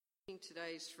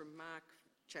Today is from Mark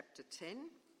chapter 10.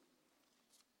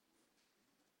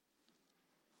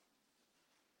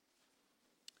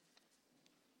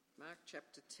 Mark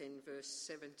chapter 10 verse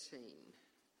 17.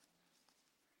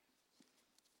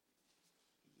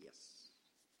 Yes.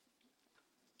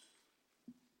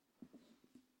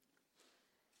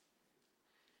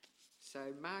 So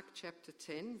Mark chapter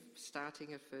 10,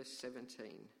 starting at verse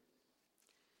 17.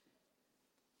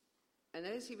 And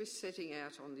as he was setting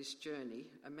out on this journey,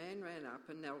 a man ran up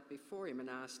and knelt before him and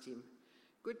asked him,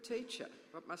 "Good teacher,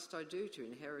 what must I do to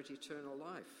inherit eternal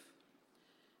life?"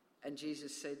 And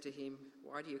Jesus said to him,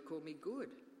 "Why do you call me good?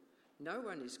 No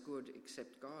one is good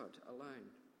except God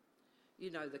alone. You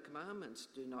know the commandments: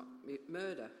 do not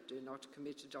murder, do not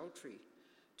commit adultery,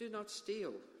 do not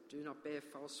steal, do not bear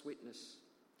false witness,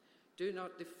 do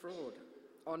not defraud,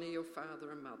 honour your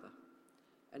father and mother."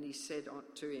 And he said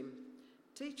to him,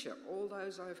 "Teacher, all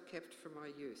those I have kept from my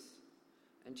youth."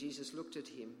 And Jesus looked at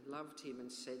him, loved him, and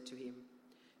said to him,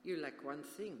 "You lack one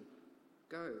thing.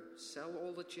 Go, sell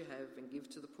all that you have and give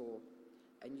to the poor,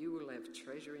 and you will have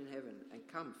treasure in heaven, and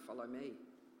come, follow me."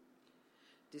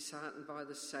 Disheartened by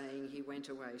the saying, he went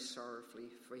away sorrowfully,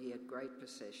 for he had great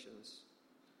possessions.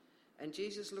 And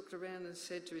Jesus looked around and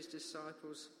said to his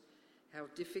disciples, "How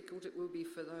difficult it will be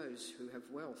for those who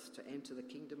have wealth to enter the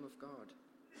kingdom of God."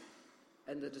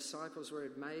 And the disciples were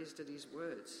amazed at his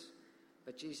words.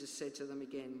 But Jesus said to them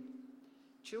again,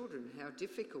 "Children, how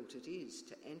difficult it is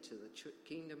to enter the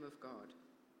kingdom of God.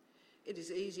 It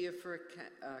is easier for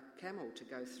a camel to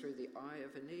go through the eye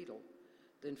of a needle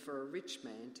than for a rich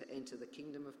man to enter the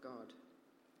kingdom of God."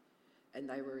 And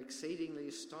they were exceedingly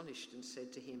astonished and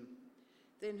said to him,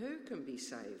 "Then who can be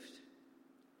saved?"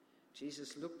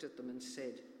 Jesus looked at them and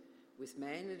said, "With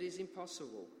man it is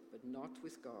impossible, but not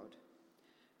with God.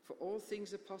 For all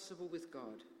things are possible with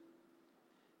God."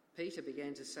 Peter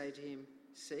began to say to him,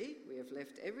 "See, we have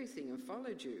left everything and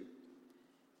followed you."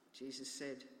 Jesus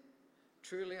said,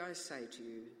 "Truly I say to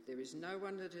you, there is no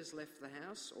one that has left the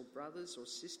house or brothers or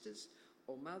sisters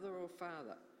or mother or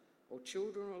father or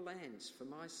children or lands for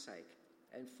my sake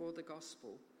and for the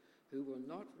gospel, who will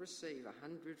not receive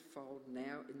 100-fold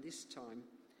now in this time,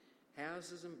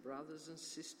 houses and brothers and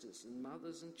sisters and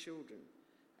mothers and children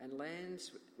and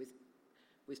lands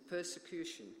with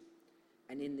persecution,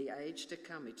 and in the age to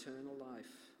come eternal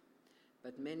life.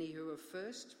 But many who are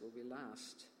first will be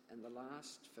last, and the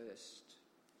last first."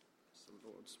 It's the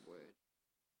Lord's word.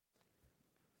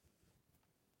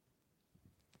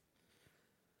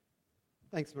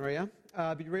 Thanks, Maria.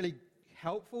 It'd be really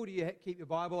helpful to keep your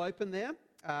Bible open there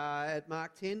at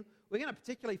Mark 10. We're going to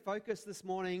particularly focus this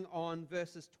morning on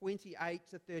verses 28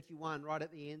 to 31, right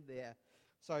at the end there.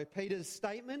 So Peter's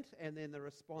statement and then the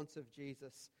response of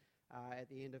Jesus at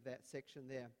the end of that section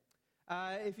there.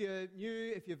 If you're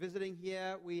new, if you're visiting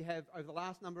here, we have, over the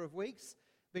last number of weeks,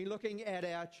 been looking at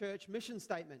our church mission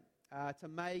statement to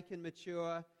make and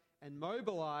mature and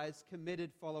mobilize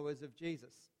committed followers of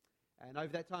Jesus. And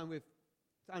over that time, we've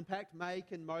unpacked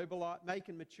make and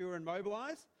mature and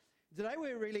mobilize. Today,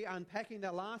 we're really unpacking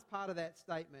the last part of that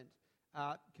statement,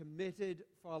 committed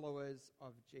followers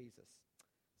of Jesus.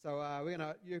 So we're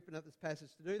going to open up this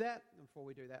passage to do that. And before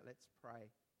we do that, let's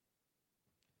pray.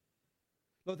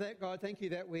 Lord God, thank you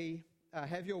that we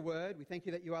have your word. We thank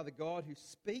you that you are the God who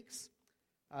speaks,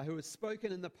 who has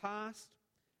spoken in the past,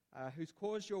 who's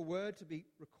caused your word to be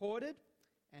recorded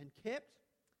and kept,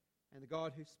 and the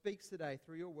God who speaks today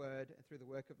through your word and through the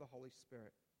work of the Holy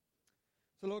Spirit.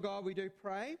 So Lord God, we do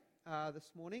pray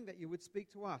this morning that you would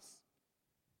speak to us.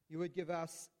 You would give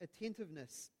us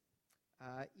attentiveness,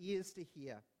 ears to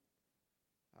hear.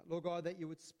 Lord God, that you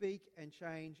would speak and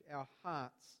change our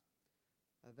hearts,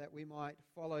 that we might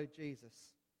follow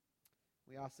Jesus.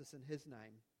 We ask this in his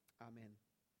name. Amen.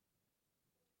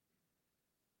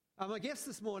 My guess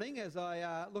this morning, as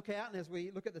I look out and as we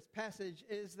look at this passage,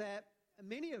 is that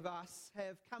many of us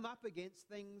have come up against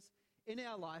things in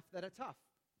our life that are tough,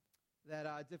 that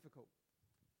are difficult.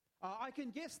 I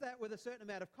can guess that with a certain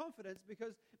amount of confidence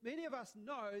because many of us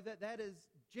know that is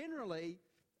generally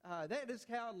that is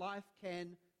how life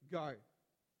can go.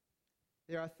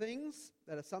 There are things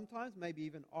that are sometimes, maybe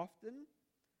even often,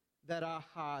 that are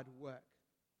hard work.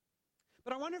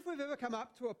 But I wonder if we've ever come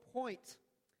up to a point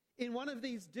in one of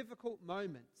these difficult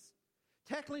moments,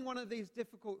 tackling one of these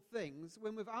difficult things,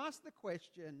 when we've asked the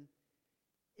question,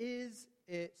 is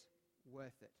it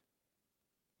worth it?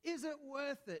 Is it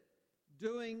worth it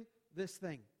doing this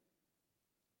thing?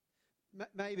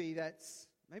 Maybe that's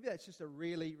just a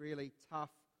really, really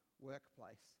tough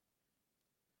workplace.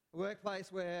 A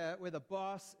workplace where the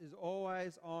boss is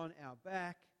always on our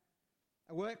back.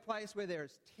 A workplace where there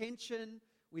is tension,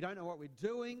 we don't know what we're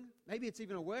doing. Maybe it's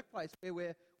even a workplace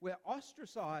where we're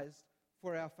ostracized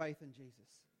for our faith in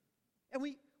Jesus. And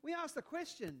we ask the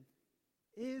question,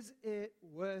 is it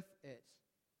worth it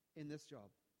in this job?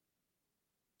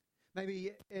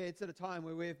 Maybe it's at a time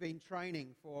where we've been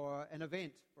training for an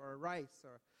event, for a race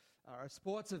or a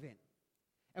sports event.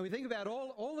 And we think about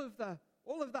all of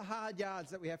the hard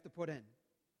yards that we have to put in.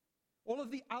 All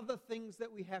of the other things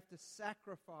that we have to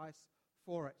sacrifice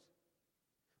for it.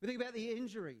 We think about the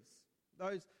injuries,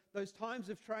 those times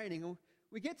of training.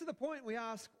 We get to the point we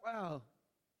ask, well,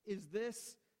 is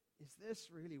this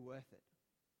really worth it?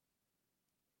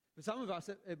 For some of us,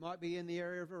 it might be in the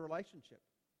area of a relationship.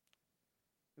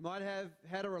 We might have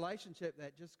had a relationship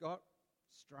that just got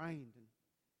strained and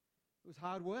it was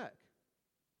hard work.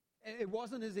 It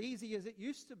wasn't as easy as it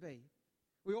used to be.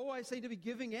 We always seem to be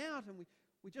giving out, and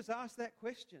we just ask that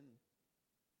question,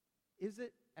 is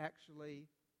it actually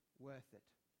worth it?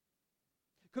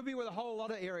 Could be with a whole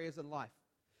lot of areas in life.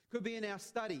 Could be in our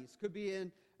studies. Could be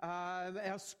in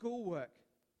our schoolwork.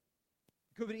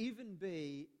 Could even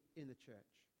be in the church.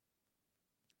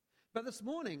 But this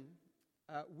morning,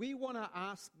 we want to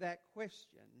ask that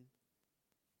question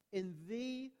in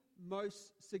the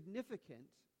most significant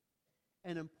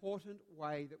and important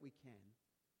way that we can.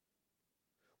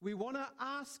 We want to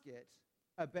ask it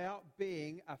about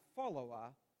being a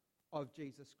follower of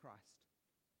Jesus Christ.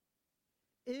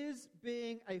 Is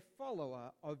being a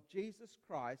follower of Jesus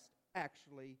Christ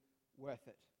actually worth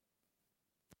it?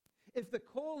 If the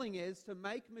calling is to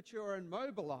make, mature, and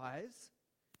mobilize,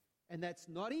 and that's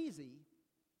not easy,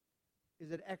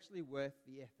 is it actually worth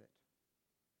the effort?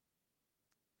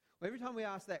 Well, every time we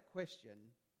ask that question,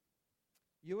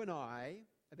 you and I,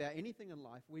 about anything in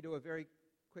life, we do a very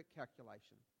quick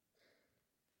calculation.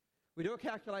 We do a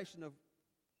calculation of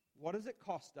what does it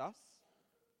cost us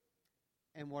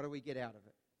and what do we get out of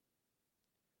it?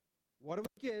 What do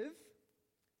we give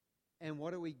and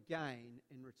what do we gain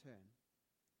in return?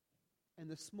 And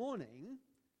this morning,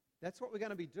 that's what we're going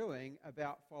to be doing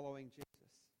about following Jesus.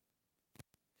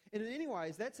 And in many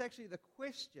ways, that's actually the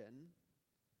question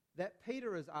that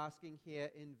Peter is asking here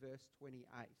in verse 28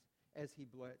 as he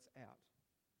blurts out.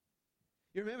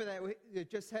 You remember that we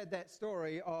just had that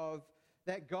story of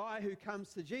that guy who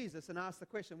comes to Jesus and asks the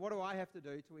question, what do I have to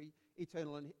do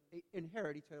to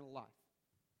inherit eternal life?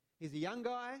 He's a young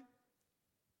guy,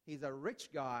 he's a rich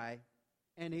guy,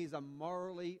 and he's a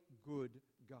morally good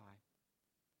guy.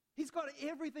 He's got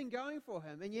everything going for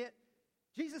him, and yet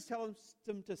Jesus tells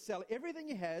him to sell everything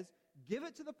he has, give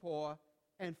it to the poor,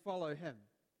 and follow him.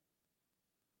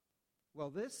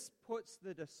 Well, this puts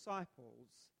the disciples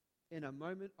in a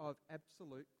moment of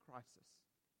absolute crisis.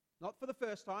 Not for the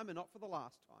first time and not for the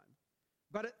last time,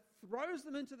 but it throws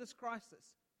them into this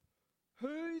crisis.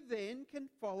 Who then can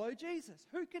follow Jesus?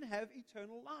 Who can have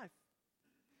eternal life?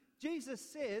 Jesus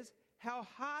says how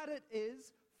hard it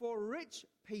is for rich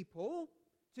people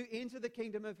to enter the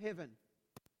kingdom of heaven.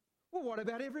 Well, what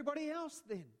about everybody else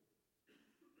then?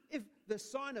 If the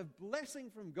sign of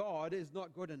blessing from God is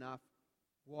not good enough,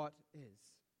 what is?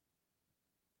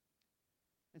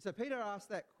 And so Peter asks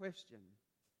that question.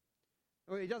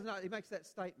 Well, he makes that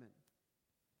statement.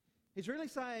 He's really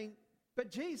saying,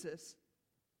 but Jesus,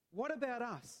 what about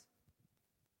us?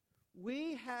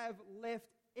 We have left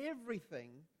everything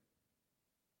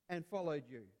and followed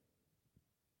you.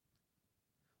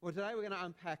 Well, today we're going to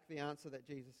unpack the answer that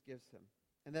Jesus gives him.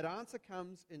 And that answer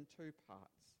comes in two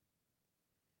parts.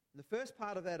 And the first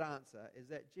part of that answer is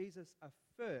that Jesus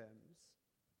affirms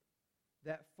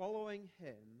that following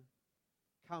him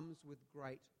comes with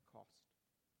great cost.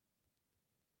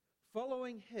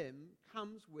 Following him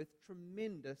comes with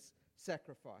tremendous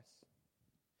sacrifice.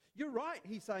 You're right,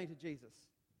 he's saying to Jesus.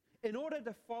 In order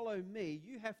to follow me,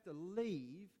 you have to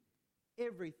leave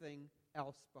everything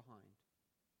else behind.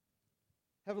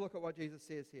 Have a look at what Jesus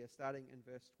says here, starting in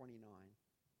verse 29.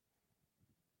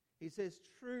 He says,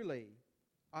 truly,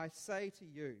 I say to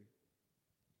you,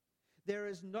 there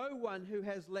is no one who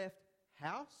has left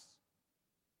house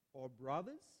or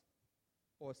brothers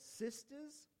or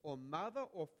sisters or mother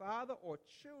or father or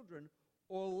children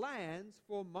or lands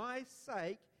for my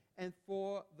sake and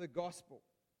for the gospel.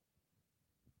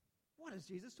 What is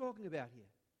Jesus talking about here?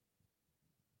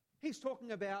 He's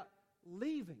talking about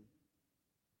leaving.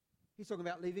 He's talking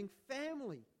about leaving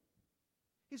family.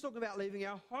 He's talking about leaving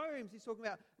our homes. He's talking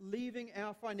about leaving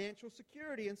our financial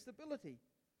security and stability.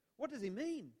 What does he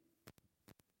mean?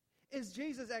 Is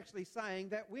Jesus actually saying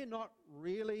that we're not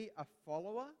really a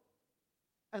follower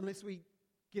unless we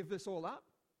give this all up?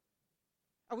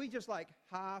 Are we just like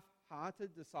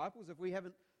half-hearted disciples if we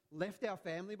haven't left our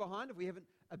family behind, if we haven't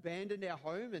abandoned our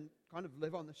home and kind of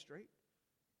live on the street?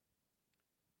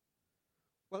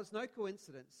 Well, it's no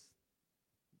coincidence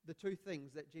the two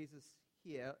things that Jesus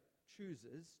here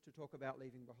chooses to talk about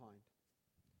leaving behind.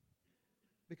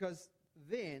 Because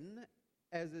then,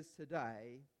 as is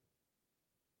today,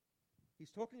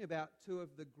 he's talking about two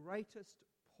of the greatest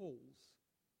pulls,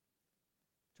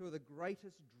 two of the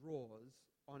greatest draws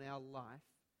on our life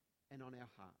and on our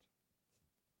heart.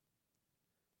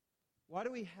 Why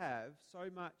do we have so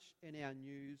much in our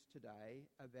news today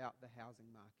about the housing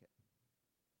market?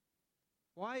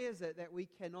 Why is it that we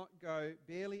cannot go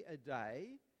barely a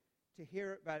day to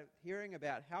hearing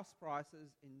about house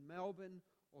prices in Melbourne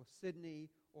or Sydney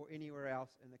or anywhere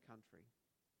else in the country?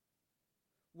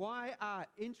 Why are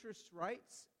interest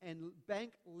rates and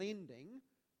bank lending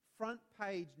front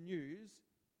page news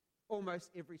almost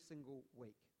every single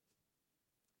week?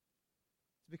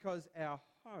 It's because our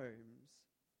homes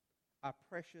are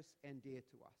precious and dear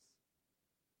to us.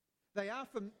 They are,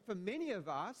 for many of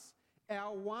us,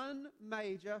 our one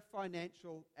major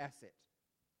financial asset.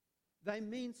 They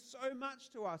mean so much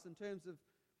to us in terms of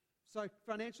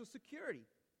financial security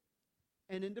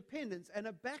and independence and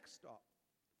a backstop.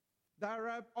 They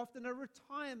are often a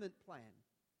retirement plan.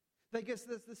 They give us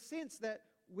the sense that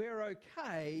we're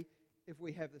okay if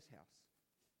we have this house.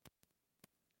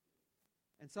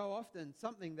 And so often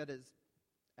something that is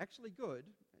actually good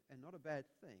and not a bad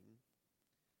thing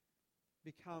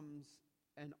becomes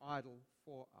an idol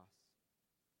for us.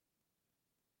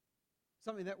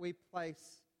 Something that we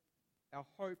place our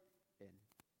hope in.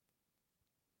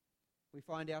 We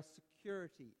find our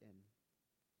security in.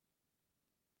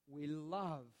 We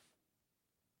love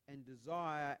and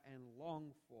desire and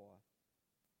long for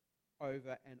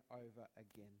over and over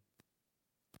again.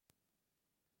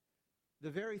 The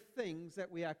very things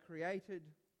that we are created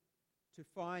to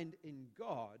find in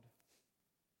God,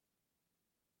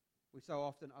 we so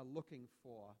often are looking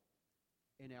for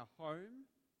in our home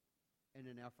and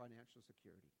in our financial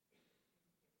security.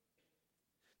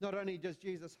 Not only does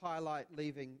Jesus highlight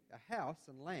leaving a house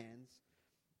and lands,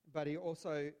 but he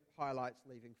also highlights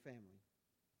leaving family.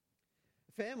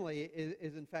 Family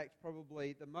is in fact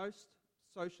probably the most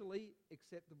socially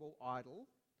acceptable idol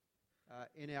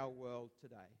in our world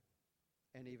today,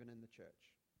 and even in the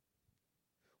church.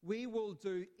 We will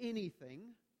do anything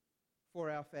for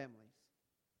our families.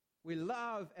 We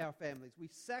love our families. We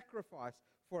sacrifice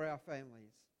for our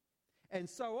families. And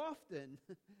so often,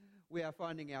 we are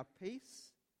finding our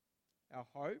peace, our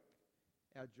hope,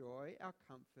 our joy, our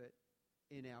comfort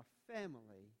in our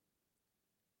family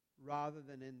rather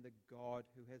than in the God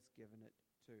who has given it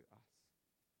to us.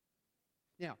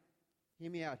 Now,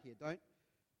 hear me out here.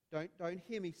 Don't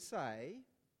hear me say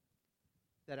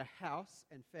that a house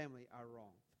and family are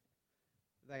wrong.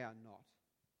 They are not.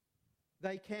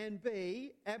 They can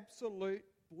be absolute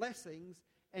blessings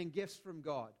and gifts from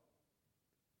God.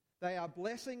 They are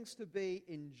blessings to be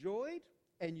enjoyed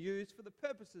and used for the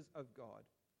purposes of God.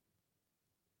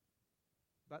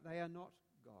 But they are not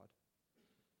God.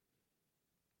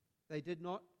 They did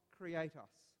not create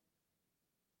us.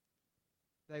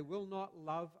 They will not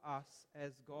love us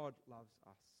as God loves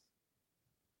us.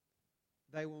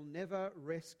 They will never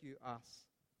rescue us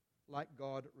like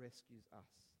God rescues us.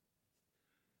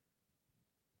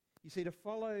 You see, to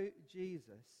follow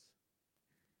Jesus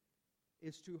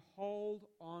is to hold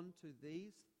on to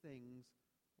these things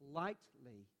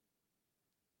lightly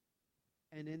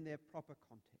and in their proper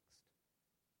context.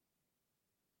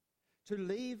 To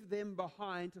leave them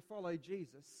behind to follow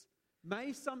Jesus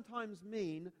may sometimes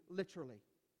mean literally.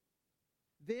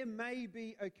 There may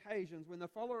be occasions when the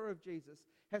follower of Jesus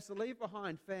has to leave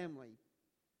behind family.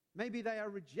 Maybe they are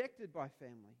rejected by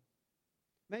family.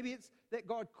 Maybe it's that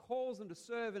God calls them to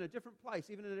serve in a different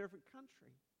place, even in a different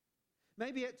country.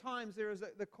 Maybe at times there is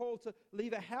the call to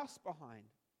leave a house behind,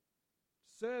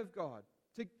 serve God,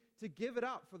 to give it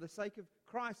up for the sake of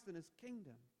Christ and His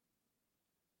kingdom.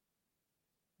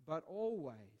 But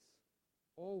always,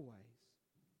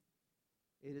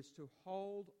 it is to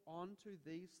hold on to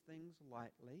these things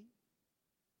lightly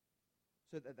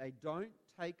so that they don't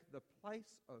take the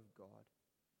place of God.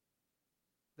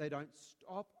 They don't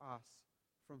stop us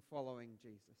from following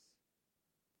Jesus.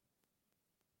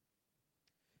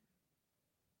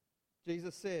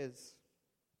 Jesus says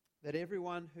that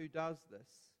everyone who does this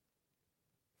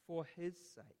for His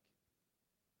sake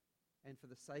and for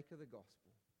the sake of the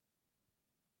gospel,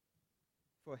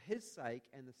 for His sake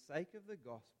and the sake of the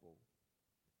gospel,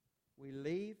 we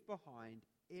leave behind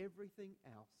everything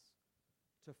else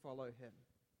to follow Him.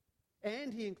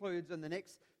 And he includes in the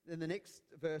next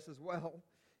verse as well,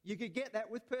 you could get that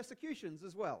with persecutions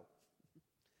as well.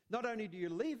 Not only do you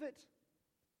leave it,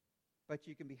 but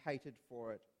you can be hated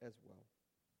for it as well.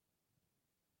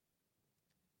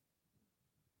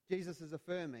 Jesus is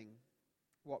affirming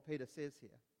what Peter says here.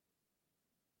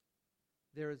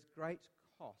 There is great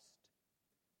cost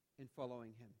in following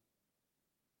him.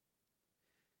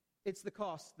 It's the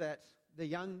cost that the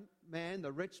young man,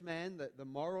 the rich man, the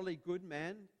morally good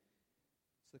man,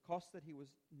 it's the cost that he was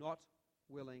not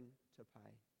willing to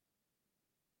pay.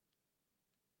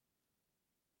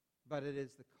 But it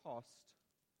is the cost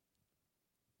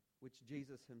which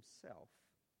Jesus himself,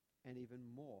 and even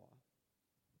more,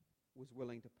 was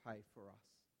willing to pay for us.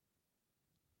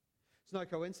 It's no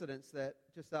coincidence that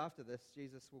just after this,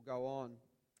 Jesus will go on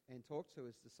and talk to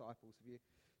his disciples. If you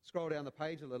scroll down the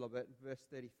page a little bit, verse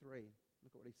 33,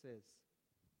 look at what he says.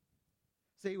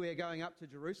 See, we are going up to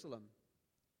Jerusalem,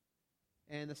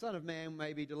 and the Son of Man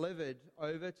may be delivered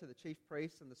over to the chief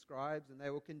priests and the scribes, and they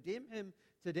will condemn him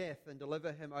to death and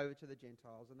deliver him over to the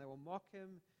Gentiles, and they will mock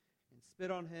him and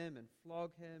spit on him and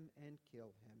flog him and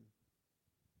kill him.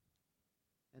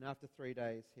 And after 3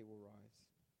 days he will rise.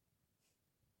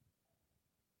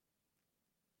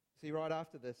 See, right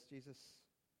after this, Jesus,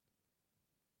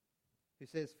 who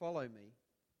says, "Follow me,"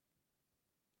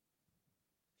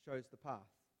 shows the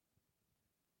path.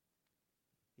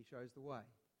 He shows the way.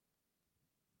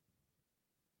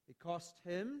 It cost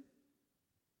him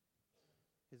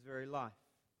his very life.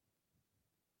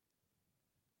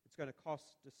 It's going to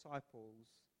cost disciples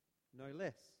no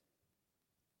less.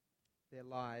 Their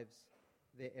lives,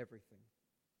 their everything.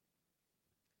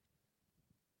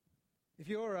 If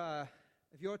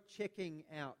you're checking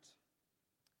out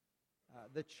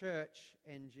the church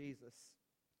and Jesus,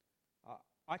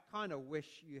 I kind of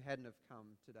wish you hadn't have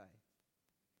come today.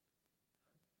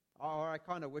 Or I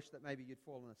kind of wish that maybe you'd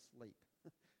fallen asleep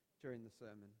during the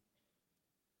sermon.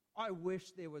 I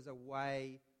wish there was a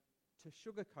way to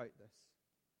sugarcoat this,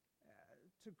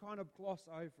 to kind of gloss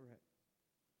over it.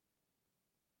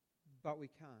 But we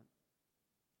can't.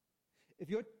 If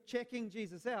you're checking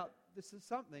Jesus out, this is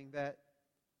something that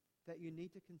you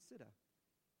need to consider.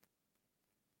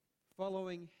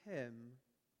 Following him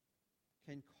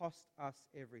can cost us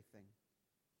everything.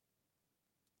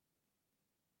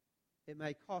 It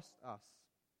may cost us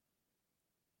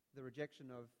the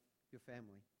rejection of your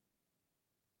family.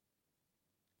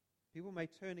 People may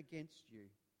turn against you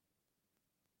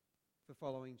for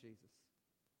following Jesus.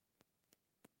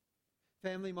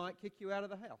 Family might kick you out of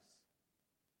the house.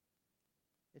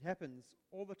 It happens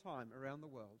all the time around the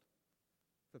world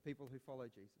for people who follow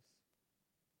Jesus.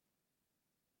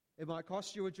 It might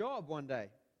cost you a job one day.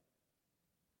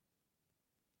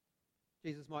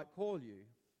 Jesus might call you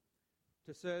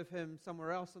to serve him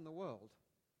somewhere else in the world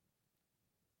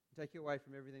and take you away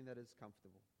from everything that is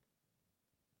comfortable.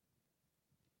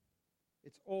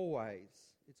 It's always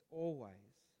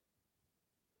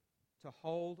to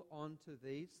hold on to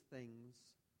these things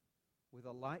with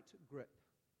a light grip.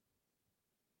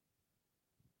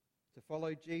 To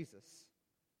follow Jesus.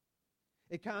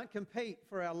 It can't compete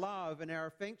for our love and our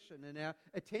affection and our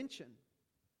attention.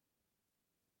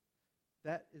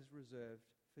 That is reserved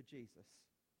for Jesus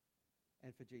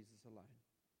and for Jesus alone.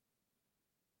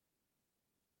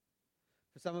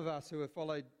 For some of us who have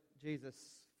followed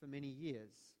Jesus for many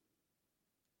years,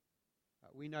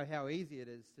 we know how easy it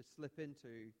is to slip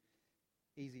into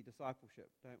easy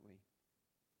discipleship, don't we?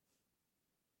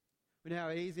 We know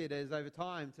how easy it is over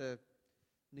time to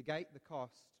negate the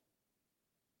cost.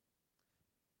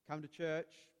 Come to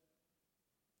church,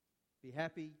 be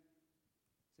happy,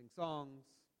 sing songs,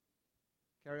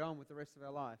 carry on with the rest of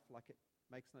our life like it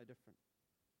makes no difference.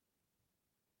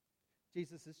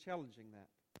 Jesus is challenging that.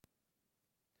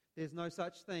 There's no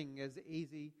such thing as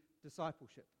easy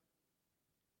discipleship.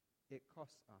 It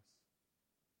costs us.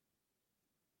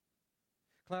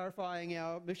 Clarifying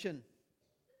our mission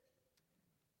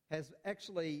has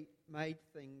actually made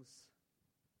things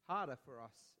harder for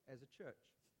us as a church.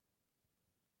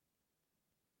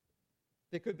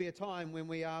 There could be a time when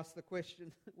we ask the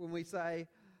question, when we say,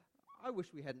 I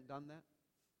wish we hadn't done that.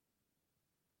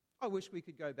 I wish we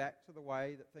could go back to the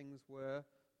way that things were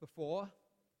before.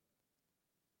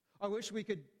 I wish we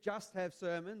could just have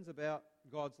sermons about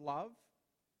God's love,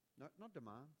 not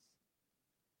demands.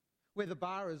 Where the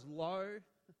bar is low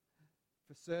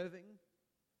for serving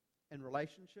and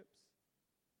relationships.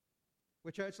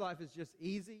 Where church life is just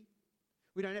easy.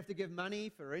 We don't have to give money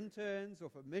for interns or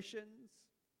for missions.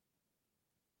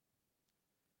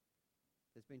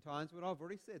 There's been times when I've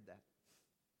already said that.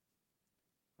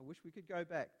 I wish we could go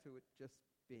back to it just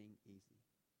being easy.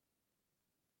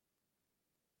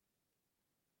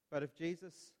 But if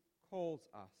Jesus calls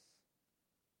us,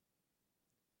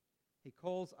 he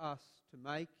calls us to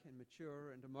make and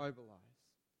mature and to mobilize.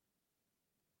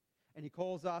 And he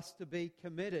calls us to be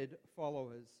committed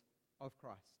followers of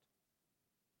Christ.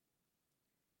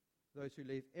 those who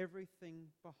leave everything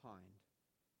behind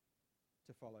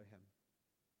to follow him.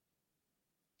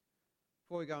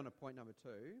 Before we go on to point number 2,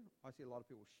 I see a lot of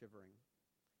people shivering.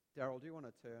 Daryl, do you want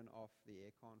to turn off the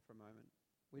aircon for a moment?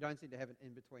 We don't seem to have an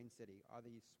in-between city. Either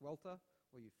you swelter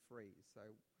or you freeze. So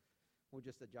we'll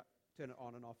just turn it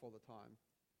on and off all the time.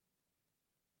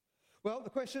 Well, the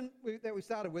question that we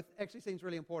started with actually seems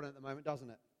really important at the moment, doesn't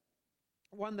it?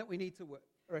 One that we need to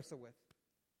wrestle with.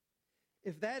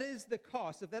 If that is the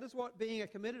cost, if that is what being a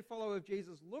committed follower of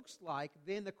Jesus looks like,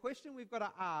 then the question we've got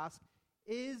to ask,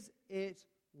 is it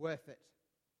worth it?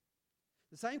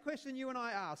 The same question you and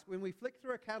I ask when we flick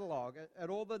through a catalogue at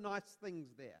all the nice things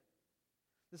there.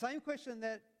 The same question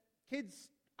that kids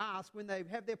ask when they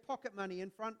have their pocket money in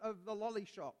front of the lolly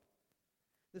shop.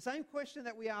 The same question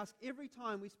that we ask every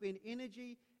time we spend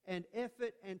energy and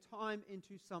effort and time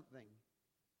into something.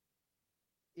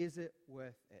 Is it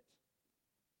worth it?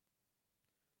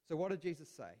 So what did Jesus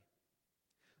say?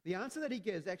 The answer that he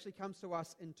gives actually comes to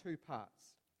us in 2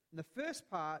 parts. And the first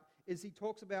part is he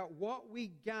talks about what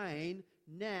we gain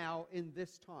now in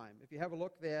this time. If you have a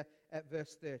look there at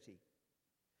verse 30.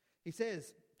 He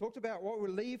says, talked about what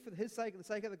we'll leave for his sake and the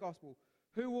sake of the gospel,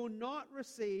 who will not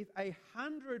receive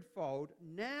 100-fold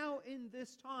now in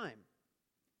this time.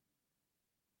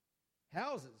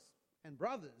 Houses and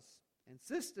brothers and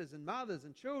sisters and mothers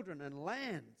and children and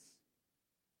lands.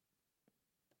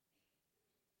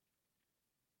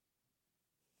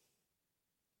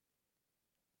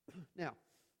 Now,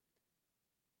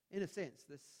 in a sense,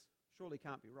 this surely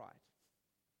can't be right.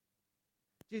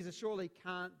 Jesus surely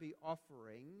can't be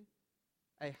offering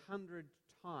 100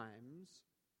 times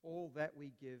all that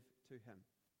we give to him.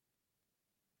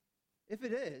 If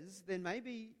it is, then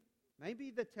maybe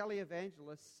the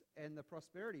televangelists and the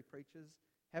prosperity preachers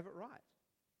have it right.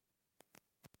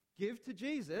 Give to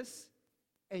Jesus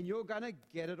and you're going to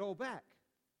get it all back.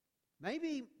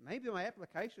 Maybe my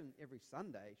application every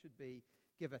Sunday should be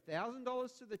give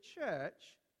 $1,000 to the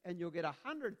church and you'll get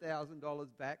 $100,000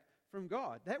 back from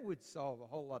God. That would solve a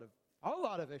whole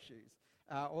lot of issues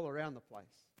all around the place.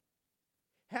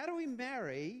 How do we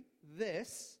marry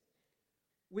this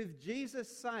with Jesus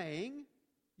saying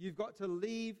you've got to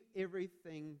leave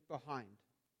everything behind?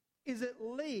 Is it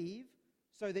leave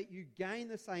so that you gain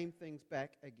the same things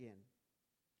back again?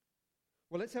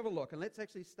 Well, let's have a look, and let's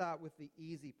actually start with the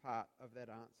easy part of that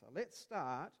answer. Let's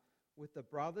start with the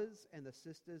brothers and the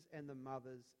sisters and the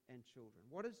mothers and children.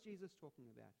 What is Jesus talking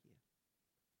about here?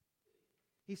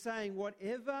 He's saying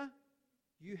whatever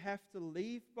you have to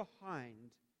leave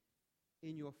behind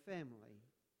in your family,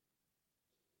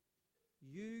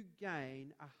 you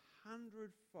gain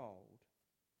 100-fold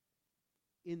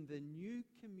in the new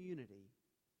community,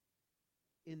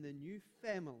 in the new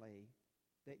family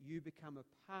that you become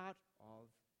a part of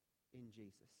in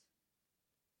Jesus.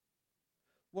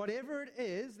 Whatever it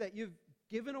is that you've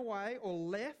given away or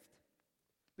left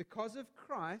because of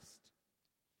Christ,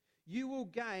 you will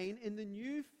gain in the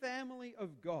new family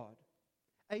of God,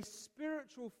 a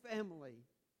spiritual family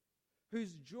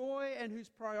whose joy and whose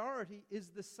priority is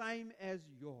the same as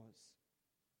yours.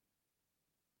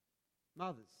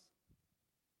 Mothers,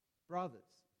 brothers,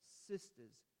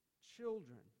 sisters,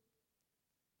 children,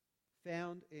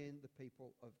 found in the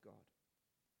people of God.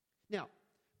 Now,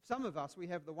 some of us, we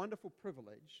have the wonderful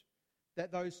privilege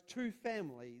that those two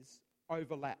families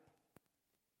overlap.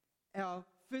 Our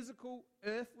physical,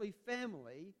 earthly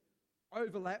family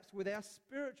overlaps with our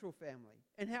spiritual family.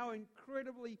 And how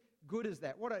incredibly good is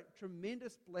that? What a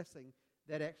tremendous blessing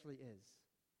that actually is.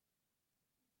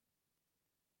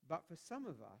 But for some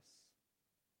of us,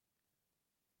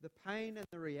 the pain and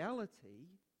the reality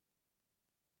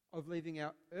of leaving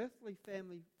our earthly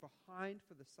family behind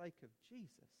for the sake of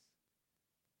Jesus,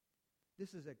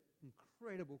 this is an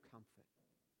incredible comfort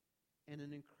and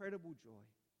an incredible joy.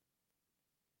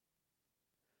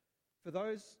 For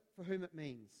those for whom it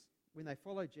means, when they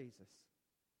follow Jesus,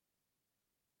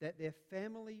 that their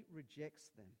family rejects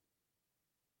them,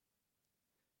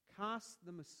 casts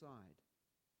them aside,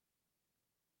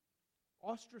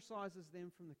 ostracizes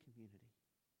them from the community.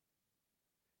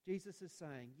 Jesus is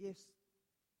saying, yes,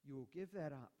 you will give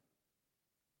that up,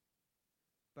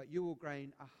 but you will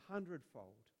gain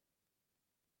 100-fold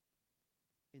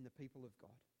in the people of God.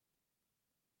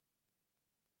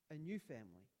 A new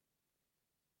family.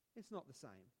 It's not the same.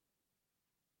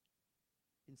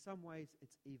 In some ways,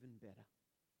 it's even better.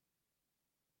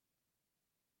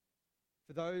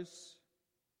 For those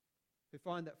who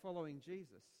find that following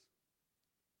Jesus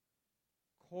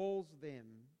calls them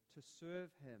to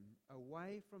serve him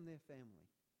away from their family,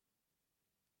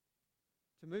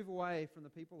 to move away from the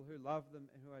people who love them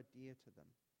and who are dear to them,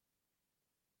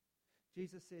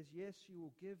 Jesus says, yes, you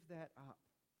will give that up.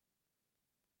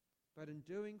 But in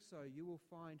doing so, you will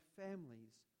find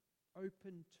families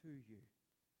open to you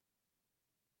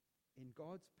in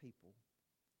God's people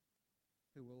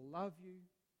who will love you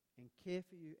and care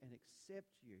for you and accept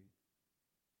you,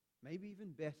 maybe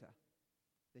even better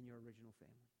than your original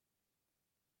family.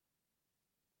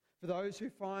 For those who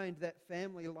find that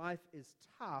family life is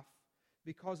tough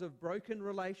because of broken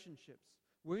relationships,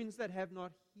 wounds that have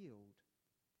not healed,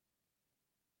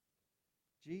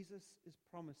 Jesus is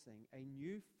promising a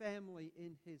new family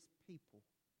in his people.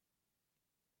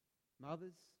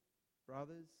 Mothers,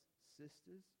 brothers,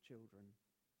 sisters, children,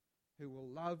 who will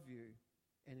love you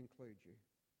and include you.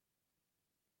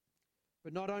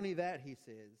 But not only that, he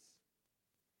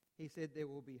said there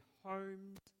will be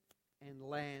homes and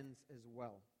lands as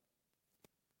well.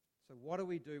 So what do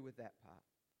we do with that part?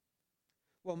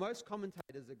 Well, most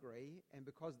commentators agree, and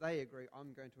because they agree,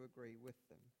 I'm going to agree with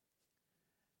them,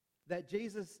 that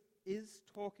Jesus is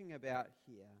talking about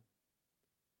here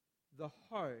the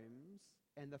homes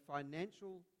and the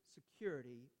financial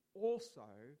security also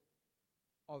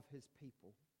of his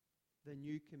people, the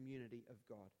new community of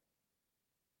God.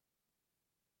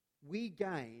 We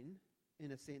gain,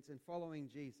 in a sense, in following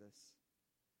Jesus,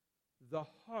 the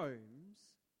homes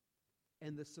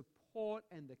and the support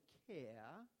and the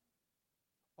care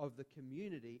of the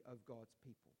community of God's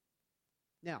people.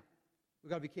 Now, we've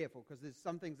got to be careful because there's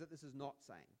some things that this is not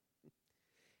saying.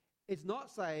 It's not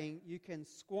saying you can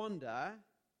squander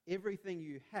everything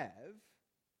you have.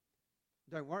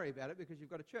 Don't worry about it because you've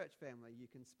got a church family you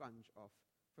can sponge off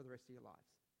for the rest of your lives.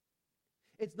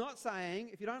 It's not saying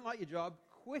if you don't like your job,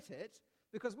 quit it,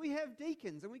 because we have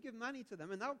deacons and we give money to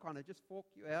them and they'll kind of just fork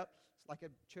you out. It's like a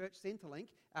church Centrelink,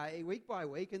 week by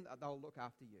week, and they'll look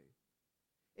after you.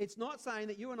 It's not saying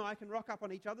that you and I can rock up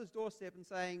on each other's doorstep and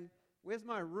saying, where's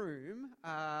my room?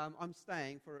 I'm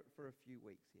staying for a few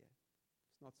weeks here.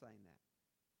 It's not saying that.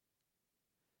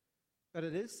 But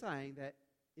it is saying that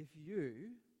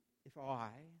if I,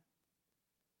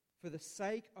 for the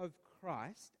sake of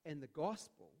Christ and the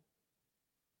gospel,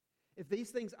 if these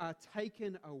things are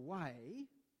taken away,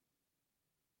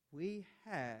 we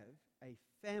have a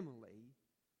family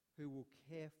who will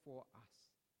care for us.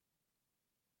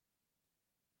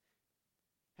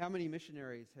 How many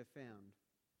missionaries have found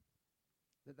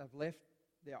that they've left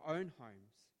their own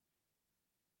homes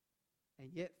and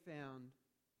yet found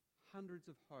hundreds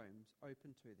of homes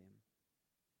open to them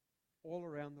all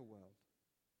around the world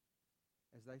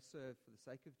as they serve for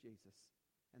the sake of Jesus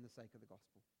and the sake of the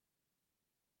gospel?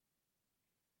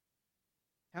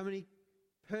 How many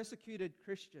persecuted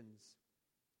Christians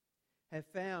have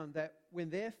found that when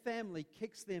their family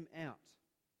kicks them out,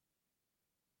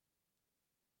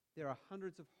 there are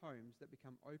hundreds of homes that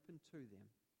become open to them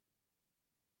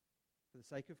for the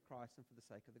sake of Christ and for the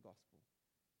sake of the gospel?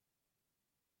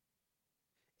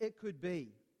 It could be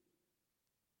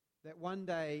that one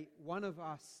day one of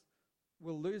us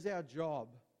will lose our job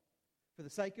for the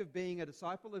sake of being a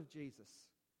disciple of Jesus.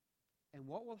 And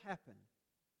what will happen?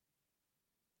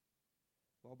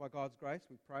 Well, by God's grace,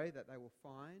 we pray that they will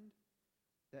find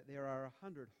that there are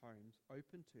 100 homes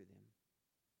open to them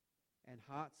and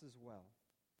hearts as well.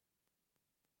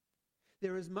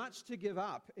 There is much to give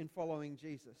up in following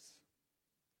Jesus.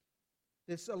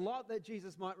 There's a lot that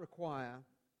Jesus might require,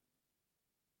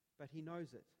 but he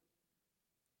knows it.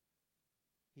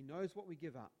 He knows what we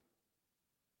give up.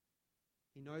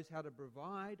 He knows how to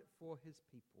provide for his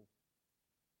people.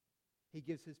 He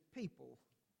gives his people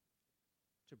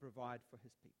to provide for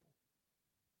his people.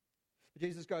 But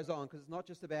Jesus goes on, because it's not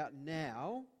just about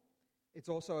now, it's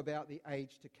also about the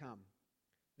age to come.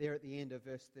 There at the end of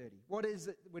verse 30. What is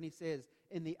it when he says,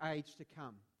 in the age to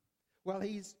come? Well,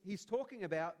 he's talking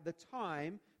about the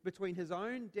time between his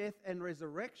own death and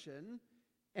resurrection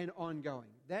and ongoing.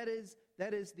 That is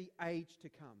the age to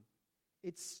come.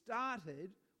 It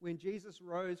started when Jesus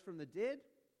rose from the dead,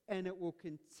 and it will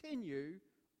continue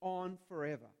on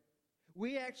forever.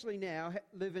 We actually now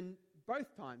live in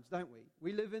both times, don't we?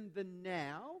 We live in the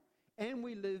now, and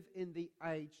we live in the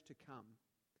age to come.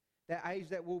 That age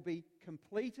that will be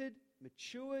completed,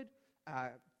 matured,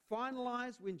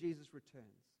 finalized when Jesus returns.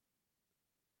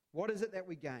 What is it that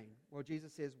we gain? Well,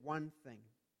 Jesus says one thing.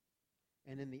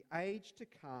 And in the age to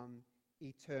come,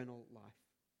 eternal life.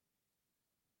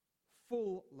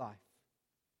 Full life.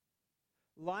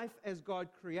 Life as God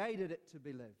created it to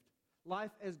be lived.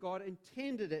 Life as God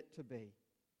intended it to be.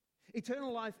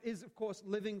 Eternal life is, of course,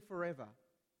 living forever.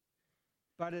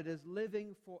 But it is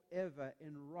living forever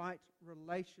in right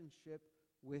relationship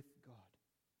with God.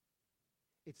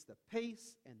 It's the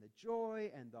peace and the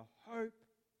joy and the hope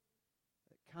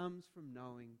that comes from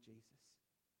knowing Jesus.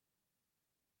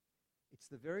 It's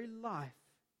the very life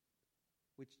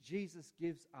which Jesus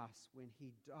gives us when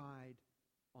he died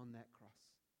on that cross.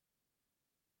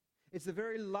 It's the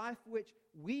very life which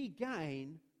we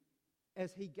gain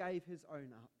as he gave his own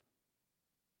up.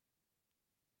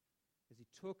 As he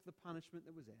took the punishment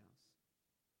that was ours.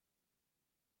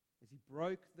 As he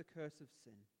broke the curse of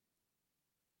sin.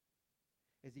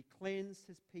 As he cleansed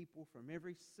his people from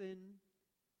every sin,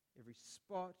 every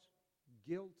spot,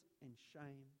 guilt and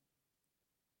shame.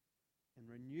 And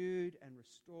renewed and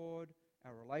restored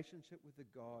our relationship with the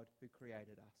God who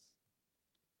created us.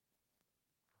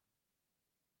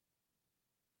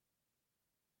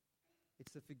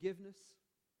 It's the forgiveness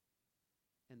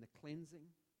and the cleansing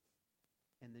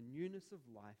and the newness of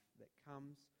life that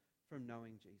comes from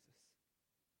knowing Jesus.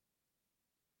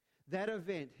 That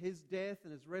event, his death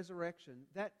and his resurrection,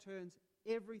 that turns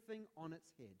everything on its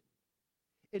head.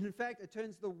 And in fact, it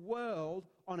turns the world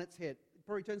on its head. It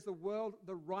probably turns the world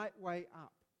the right way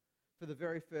up for the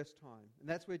very first time. And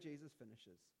that's where Jesus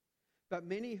finishes. But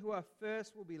many who are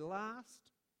first will be last,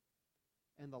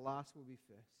 and the last will be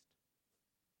first.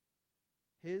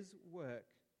 His work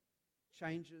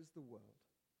changes the world.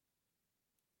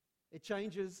 It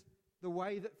changes the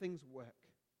way that things work.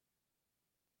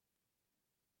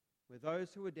 Where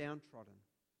those who are downtrodden,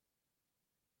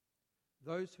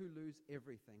 those who lose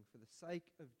everything for the sake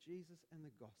of Jesus and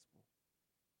the gospel,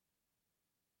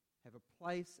 have a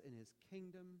place in his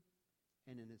kingdom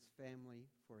and in his family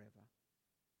forever.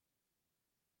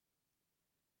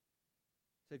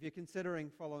 So if you're considering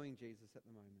following Jesus at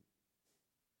the moment,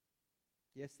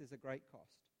 yes, there's a great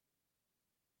cost.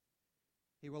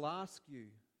 He will ask you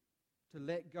to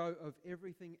let go of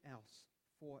everything else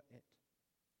for it.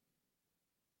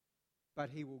 But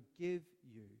he will give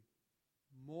you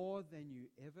more than you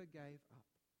ever gave up.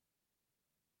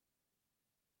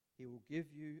 He will give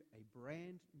you a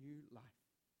brand new life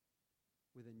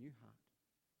with a new heart.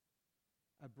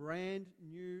 A brand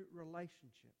new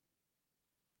relationship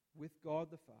with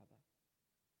God the Father.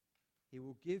 He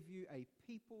will give you a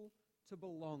people to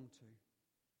belong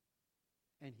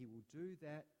to. And he will do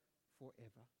that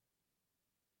forever.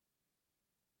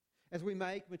 As we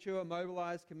make mature,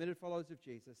 mobilized, committed followers of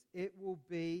Jesus, it will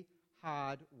be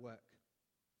hard work.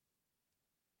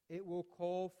 It will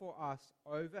call for us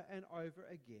over and over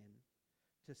again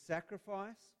to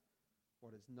sacrifice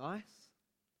what is nice,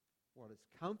 what is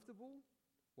comfortable,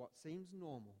 what seems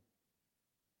normal.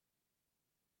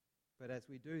 But as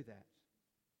we do that,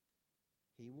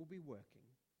 he will be working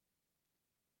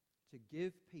to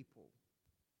give people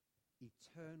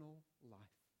eternal life.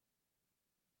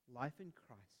 Life in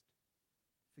Christ.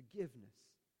 Forgiveness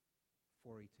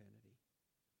for eternity.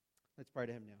 Let's pray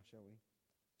to him now, shall we?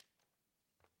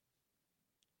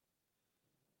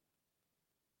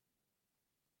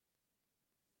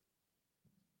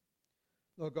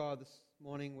 Lord God, this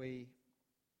morning we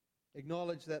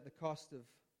acknowledge that the cost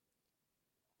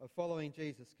of following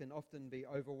Jesus can often be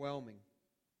overwhelming.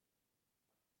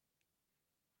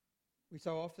 We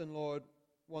so often, Lord,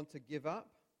 want to give up.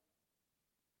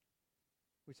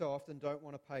 We so often don't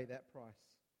want to pay that price.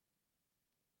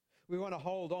 We want to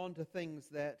hold on to things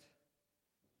that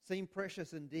seem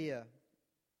precious and dear,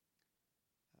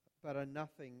 but are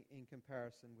nothing in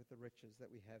comparison with the riches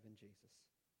that we have in Jesus.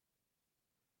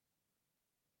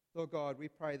 Lord God, we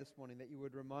pray this morning that you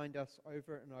would remind us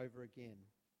over and over again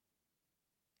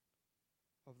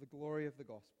of the glory of the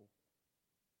gospel,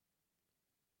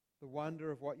 the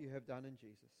wonder of what you have done in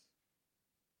Jesus.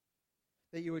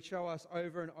 That you would show us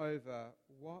over and over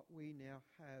what we now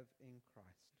have in Christ.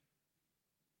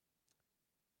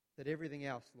 That everything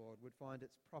else, Lord, would find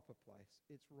its proper place,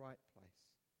 its right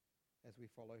place, as we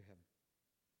follow him.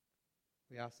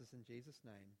 We ask this in Jesus'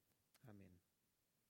 name. Amen.